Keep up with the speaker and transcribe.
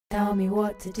Tell me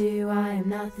what to do, I am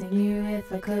nothing new.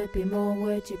 If I could be more,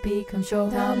 would you become sure?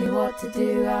 Tell me what to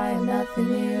do, I am nothing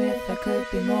new. If I could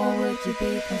be more, would you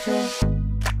become sure?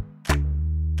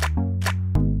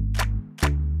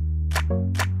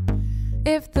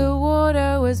 If the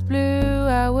water was blue,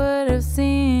 I would have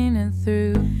seen it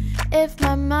through. If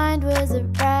my mind was at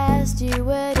rest, you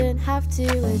wouldn't have to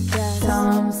adjust.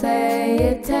 Some say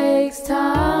it takes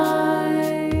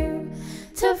time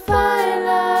to find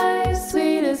life's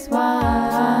sweetest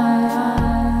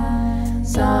wine.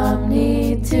 Some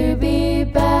need to be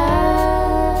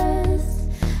best,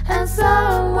 and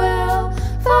some will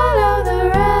follow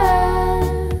the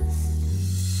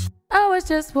rest. I was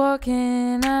just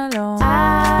walking along.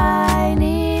 I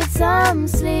need some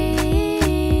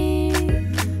sleep,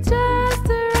 just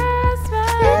to rest my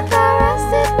if I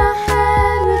rested my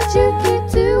head, would you keep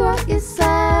to what you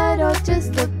said, or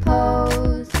just a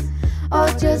pose, or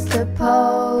just a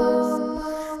pose?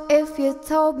 If you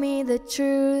told me the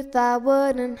truth, I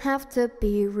wouldn't have to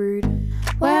be rude.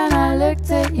 When I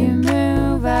looked at you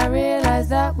move, I realized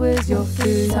that was your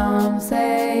food. Some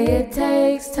say it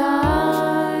takes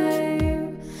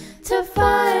time to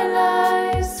find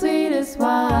life's sweetest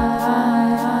wine.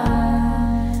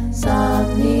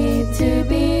 Some need to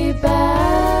be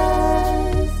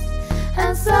best,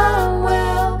 and some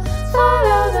will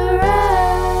follow the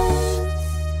rest.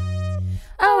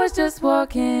 I was just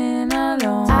walking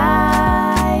along.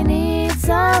 I need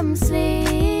some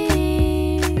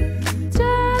sleep,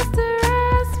 just to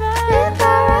rest my if I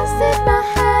rested my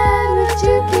head, would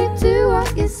you keep to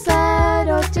what you said,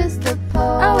 or just a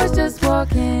pose? I was just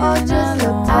walking or just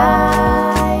along.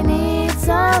 I need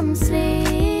some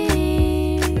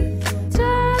sleep,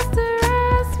 Just to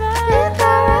rest my if I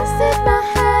rested my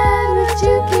head, would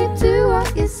you keep to what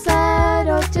you said,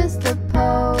 or just a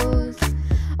pose,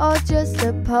 or just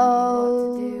a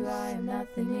pose? I am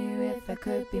nothing new. If I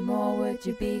could be more, would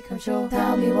you become sure?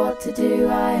 Tell me what to do,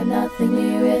 I am nothing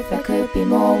new. If I could be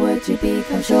more, would you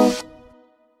become sure?